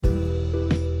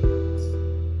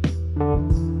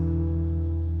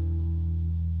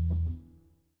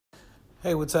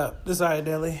Hey, what's up? This is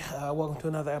Ayodele. Welcome to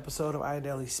another episode of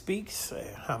Ayodele Speaks.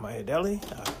 I'm Ayodele,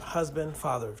 husband,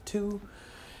 father of two,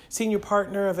 senior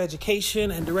partner of education,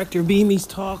 and director of Beamies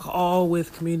Talk, all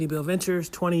with Community Build Ventures,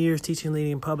 20 years teaching,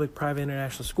 leading in public, private,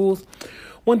 international schools.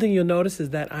 One thing you'll notice is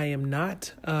that I am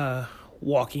not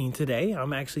walking today.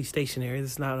 I'm actually stationary.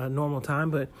 This is not a normal time,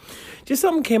 but just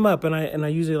something came up, and I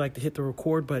usually like to hit the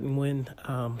record button when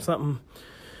something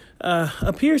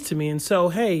appears to me. And so,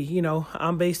 hey,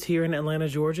 I'm based here in Atlanta,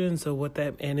 Georgia.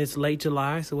 And it's late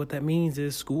July. So what that means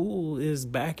is school is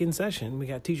back in session. We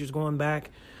got teachers going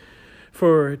back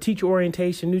for teacher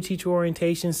orientation, new teacher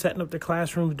orientation, setting up their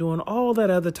classrooms, doing all that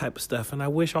other type of stuff. And I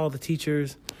wish all the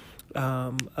teachers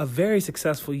a very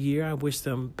successful year. I wish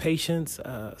them patience,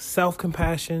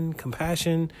 self-compassion,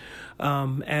 compassion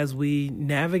as we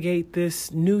navigate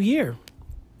this new year.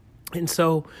 And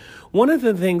so one of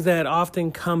the things that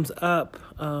often comes up,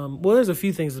 there's a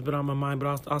few things that's been on my mind,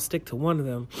 but I'll stick to one of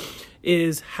them,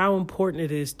 is how important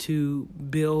it is to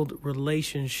build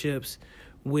relationships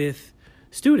with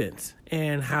students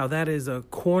and how that is a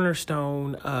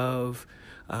cornerstone of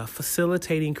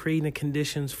facilitating, creating the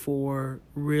conditions for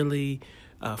really,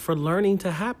 for learning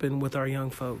to happen with our young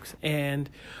folks. And,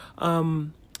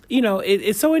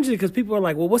 it's so interesting because people are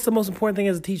like, well, what's the most important thing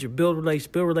as a teacher? Build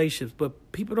relationships.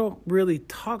 But people don't really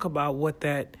talk about what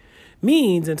that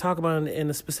means and talk about it in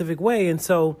a specific way. And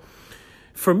so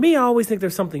for me, I always think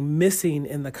there's something missing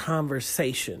in the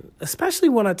conversation, especially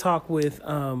when I talk with,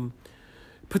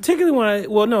 particularly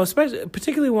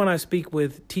when I speak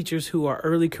with teachers who are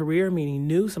early career, meaning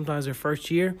new, sometimes their first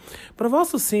year. But I've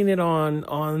also seen it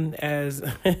on as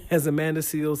as Amanda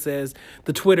Seales says,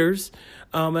 the Twitters,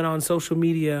 and on social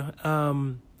media.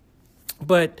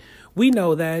 But we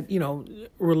know that,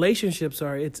 relationships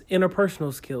it's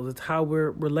interpersonal skills. It's how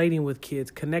we're relating with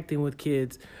kids, connecting with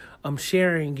kids,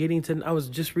 sharing, I was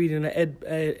just reading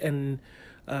an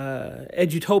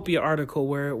Edutopia article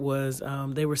where it was,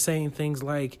 they were saying things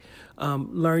like,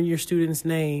 learn your students'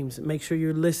 names, make sure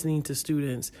you're listening to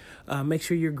students, make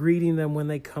sure you're greeting them when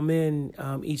they come in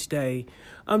each day.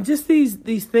 Just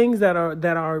these things that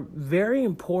are very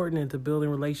important into building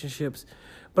relationships.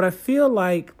 But I feel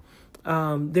like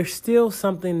there's still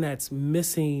something that's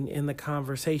missing in the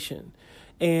conversation.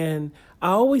 And I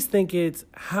always think it's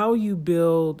how you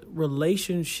build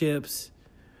relationships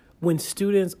when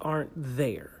students aren't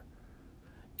there,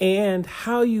 and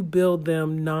how you build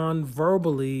them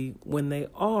non-verbally when they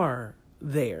are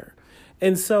there.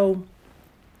 And so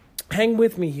hang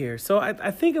with me here. So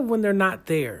I think of when they're not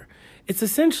there, it's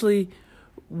essentially,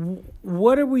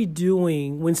 what are we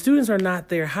doing when students are not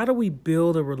there? How do we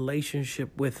build a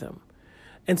relationship with them?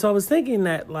 And so I was thinking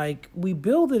that we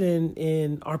build it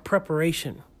in our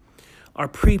preparation, our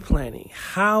pre-planning,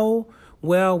 how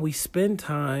well we spend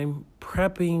time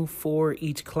prepping for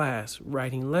each class,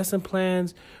 writing lesson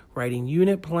plans, writing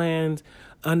unit plans,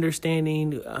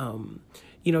 understanding,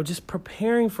 just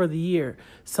preparing for the year.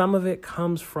 Some of it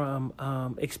comes from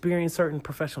experiencing certain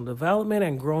professional development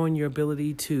and growing your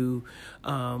ability to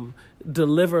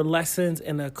deliver lessons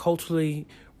in a culturally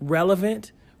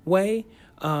relevant way,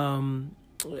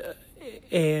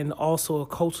 and also a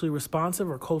culturally responsive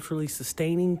or culturally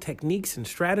sustaining techniques and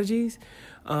strategies.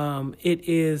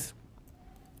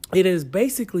 It is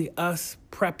basically us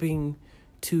prepping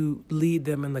to lead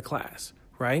them in the class,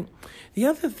 right? The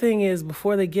other thing is,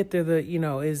 before they get there,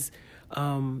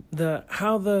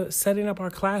 setting up our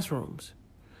classrooms,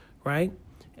 right?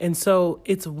 And so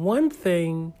it's one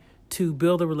thing to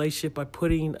build a relationship by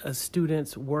putting a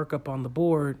student's work up on the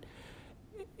board,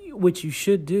 which you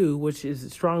should do, which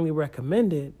is strongly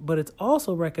recommended, but it's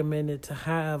also recommended to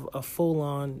have a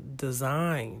full-on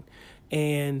design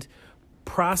and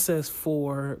process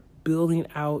for building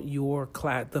out your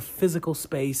class, the physical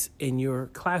space in your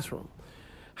classroom.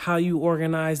 How you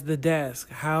organize the desk,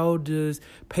 how does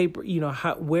paper,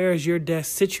 where is your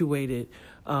desk situated?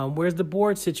 Where's the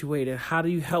board situated? How do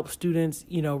you help students,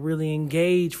 really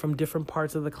engage from different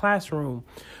parts of the classroom?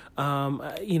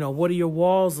 What do your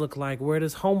walls look like? Where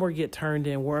does homework get turned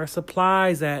in? Where are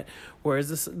supplies at? Where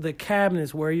is the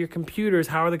cabinets? Where are your computers?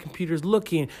 How are the computers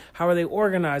looking? How are they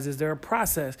organized? Is there a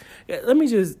process? Let me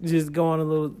just go on a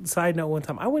little side note. One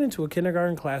time I went into a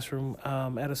kindergarten classroom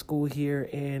at a school here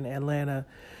in Atlanta,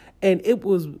 and it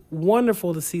was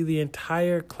wonderful to see the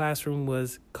entire classroom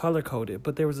was color-coded.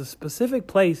 But there was a specific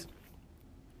place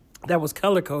that was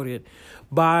color-coded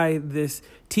by this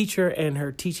teacher and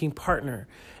her teaching partner.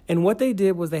 And what they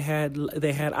did was they had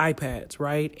iPads,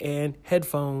 right, and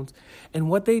headphones. And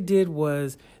what they did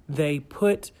was they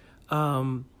put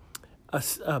a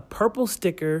purple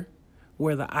sticker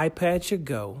where the iPad should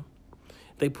go.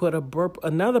 they put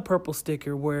another purple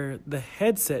sticker where the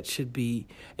headset should be,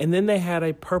 and then they had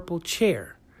a purple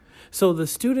chair. So the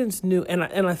students knew, and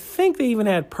I think they even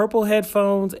had purple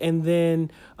headphones and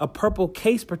then a purple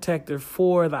case protector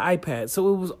for the iPad.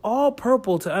 So it was all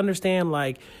purple to understand,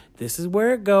 like, this is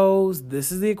where it goes. This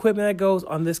is the equipment that goes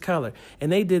on this color.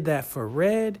 And they did that for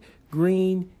red,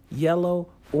 green, yellow,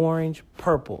 orange,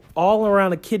 purple, all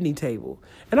around a kidney table.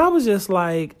 And I was just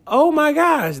like, oh my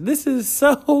gosh, this is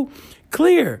so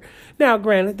clear. Now,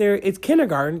 granted, it's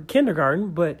kindergarten,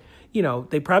 but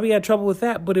they probably had trouble with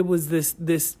that. But it was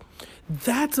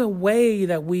that's a way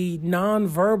that we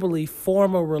non-verbally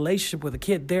form a relationship with a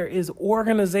kid. There is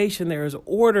organization, there is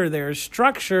order, there is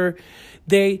structure.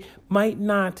 They might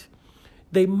not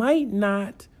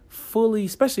fully,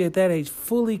 especially at that age,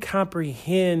 fully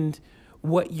comprehend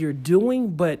what you're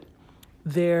doing, but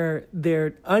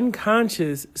their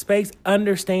unconscious space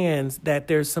understands that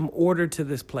there's some order to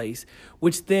this place,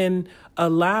 which then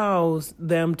allows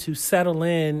them to settle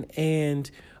in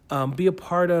and be a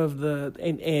part of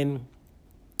and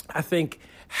I think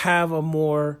have a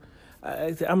more,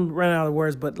 I'm running out of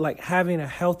words, but like having a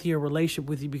healthier relationship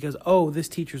with you because, this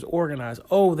teacher's organized.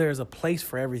 There's a place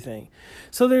for everything.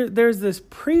 So there's this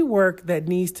pre-work that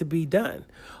needs to be done.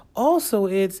 Also,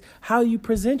 it's how you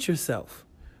present yourself,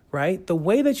 right? The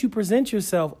way that you present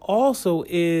yourself also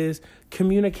is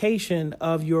communication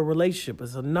of your relationship.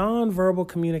 It's a nonverbal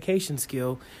communication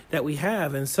skill that we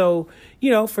have. And so,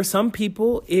 for some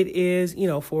people it is,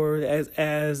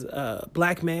 as a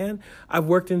Black man, I've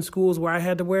worked in schools where I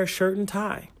had to wear a shirt and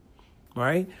tie,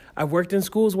 right? I've worked in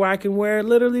schools where I can wear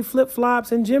literally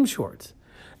flip-flops and gym shorts.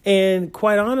 And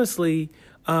quite honestly,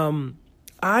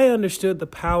 I understood the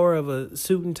power of a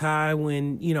suit and tie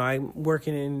when, I'm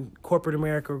working in corporate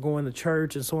America or going to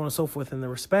church and so on and so forth, and the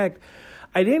respect.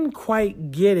 I didn't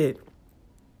quite get it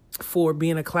for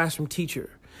being a classroom teacher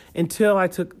until I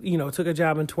took a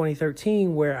job in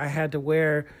 2013 where I had to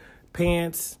wear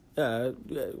pants,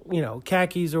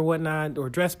 khakis or whatnot, or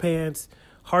dress pants,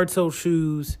 hard-soled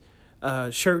shoes,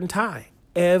 shirt and tie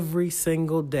every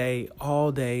single day,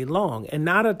 all day long. And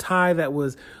not a tie that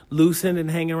was loosened and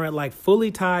hanging around, like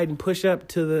fully tied and push up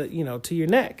to the, to your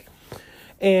neck.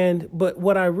 But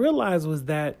what I realized was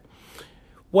that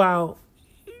while,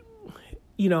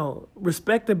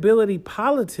 respectability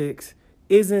politics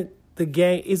isn't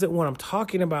what I'm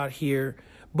talking about here,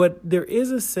 but there is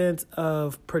a sense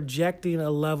of projecting a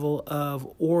level of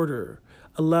order,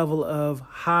 a level of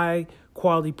high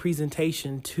quality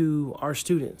presentation to our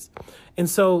students. And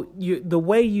so the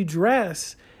way you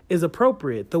dress is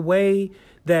appropriate. The way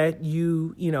that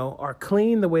you are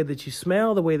clean, the way that you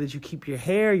smell, the way that you keep your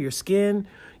hair, your skin,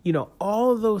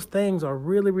 all of those things are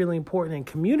really, really important in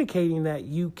communicating that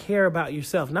you care about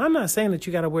yourself. Now, I'm not saying that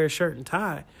you got to wear a shirt and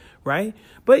tie, right?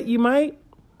 But you might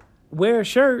wear a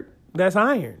shirt that's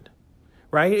ironed,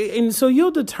 right? And so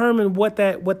you'll determine what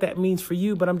that means for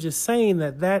you. But I'm just saying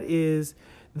that is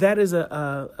you're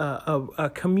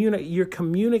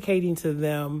communicating to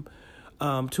them,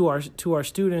 to our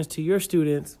students, to your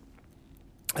students.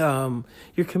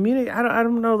 You're communicating. I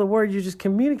don't know the word. You're just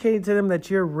communicating to them that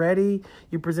you're ready.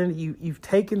 You've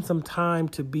taken some time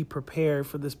to be prepared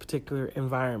for this particular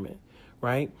environment,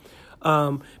 right?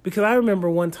 Because I remember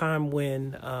one time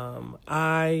when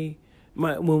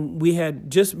when we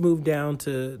had just moved down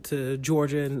to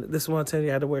Georgia, and this one time I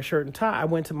had to wear a shirt and tie. I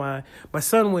went to my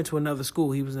son went to another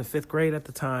school. He was in 5th grade at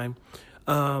the time.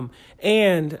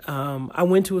 And I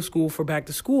went to a school for back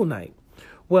to school night.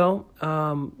 Well,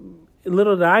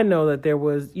 little did I know that there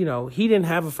was, he didn't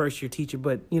have a first year teacher,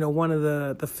 but, one of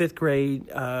the 5th grade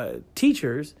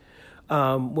teachers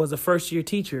was a first year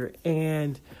teacher.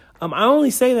 And I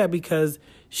only say that because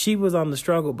she was on the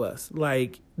struggle bus.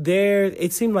 Like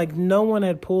it seemed like no one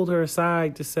had pulled her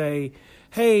aside to say,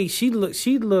 hey, she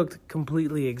looked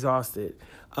completely exhausted.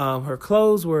 Her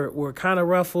clothes were kind of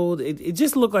ruffled. It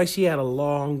just looked like she had a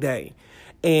long day.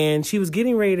 And she was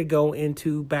getting ready to go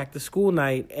into back to school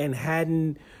night and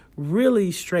hadn't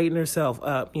really straightened herself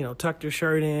up, tucked her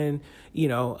shirt in,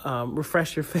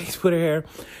 refreshed her face, put her hair.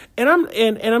 And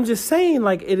I'm just saying,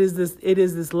 like, it is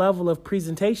this level of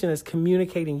presentation that's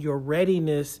communicating your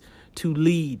readiness to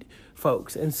lead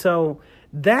folks. And so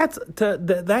that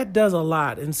does a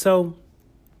lot. And so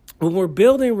when we're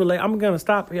building I'm going to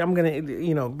stop here. I'm going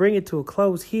to, bring it to a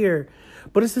close here.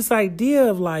 But it's this idea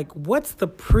of like, what's the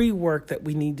pre-work that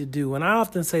we need to do? And I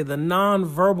often say the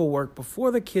non-verbal work before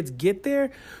the kids get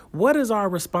there. What is our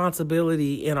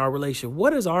responsibility in our relationship?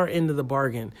 What is our end of the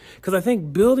bargain? Because I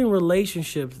think building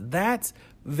relationships, that's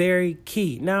very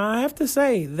key. Now, I have to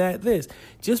say that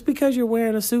just because you're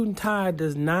wearing a suit and tie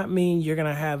does not mean you're going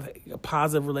to have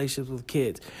positive relationships with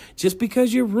kids. Just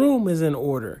because your room is in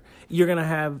order, you're going to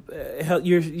have,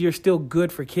 you're still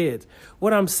good for kids.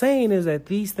 What I'm saying is that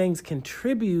these things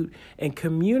contribute and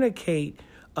communicate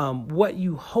what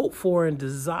you hope for and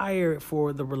desire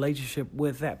for the relationship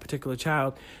with that particular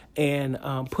child, and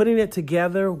putting it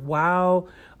together while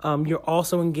you're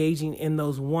also engaging in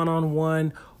those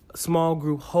one-on-one, small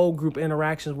group, whole group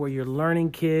interactions where you're learning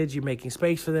kids, you're making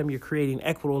space for them, you're creating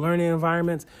equitable learning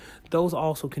environments. Those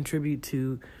also contribute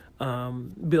to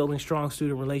building strong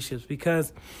student relationships,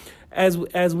 because as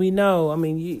we know,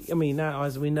 not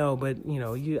as we know, but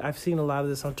I've seen a lot of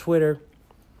this on Twitter,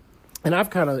 and I've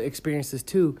kind of experienced this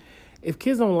too. If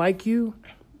kids don't like you,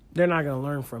 they're not going to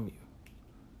learn from you.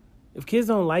 If kids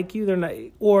don't like you,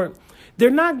 they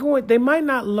might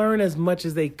not learn as much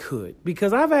as they could.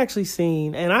 Because I've actually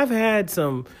seen, and I've had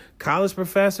some college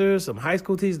professors, some high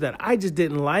school teachers that I just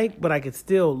didn't like, but I could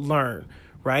still learn,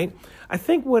 right? I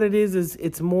think what it is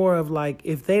it's more of like,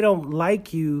 if they don't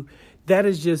like you, that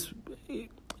is just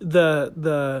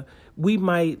we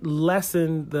might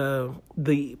lessen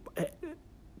the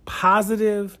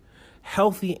positive,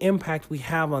 healthy impact we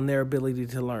have on their ability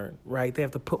to learn, right? They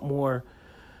have to put more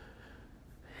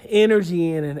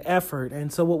energy in and effort.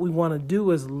 And so what we want to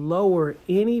do is lower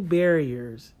any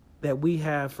barriers that we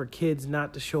have for kids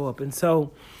not to show up. And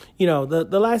so,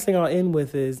 the last thing I'll end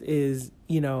with is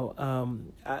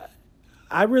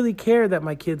I really care that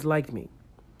my kids like me,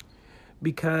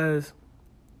 because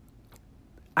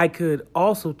I could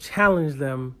also challenge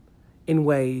them in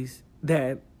ways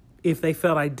that if they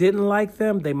felt I didn't like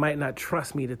them, they might not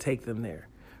trust me to take them there.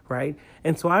 Right.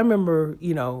 And so I remember,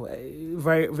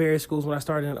 various schools when I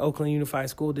started in Oakland Unified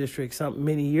School District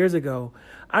many years ago.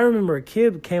 I remember a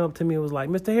kid came up to me and was like,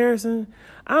 "Mr. Harrison,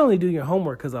 I only do your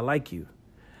homework because I like you."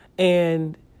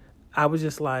 And I was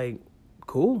just like,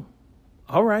 cool.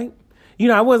 All right.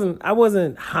 I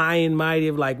wasn't high and mighty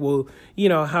of like, well,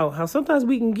 how sometimes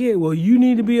we can get, well, you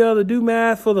need to be able to do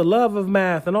math for the love of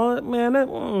math and all that. Man,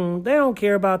 they don't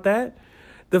care about that.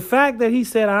 The fact that he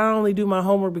said, I only do my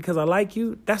homework because I like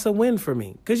you, that's a win for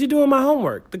me, because you're doing my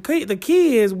homework. The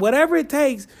key is whatever it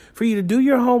takes for you to do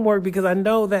your homework, because I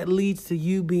know that leads to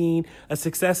you being a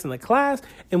success in the class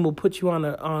and will put you on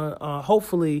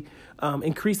hopefully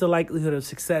increase the likelihood of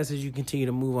success as you continue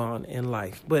to move on in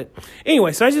life. But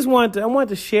anyway, so I wanted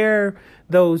to share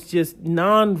those just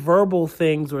nonverbal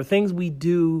things, or things we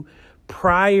do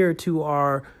prior to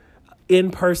our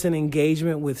in-person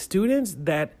engagement with students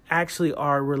that actually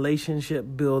are relationship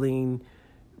building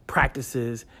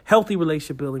practices, healthy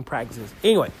relationship building practices.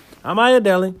 Anyway, I'm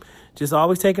Ayodele. Just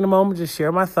always taking a moment to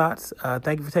share my thoughts.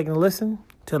 Thank you for taking a listen.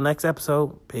 Till next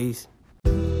episode. Peace.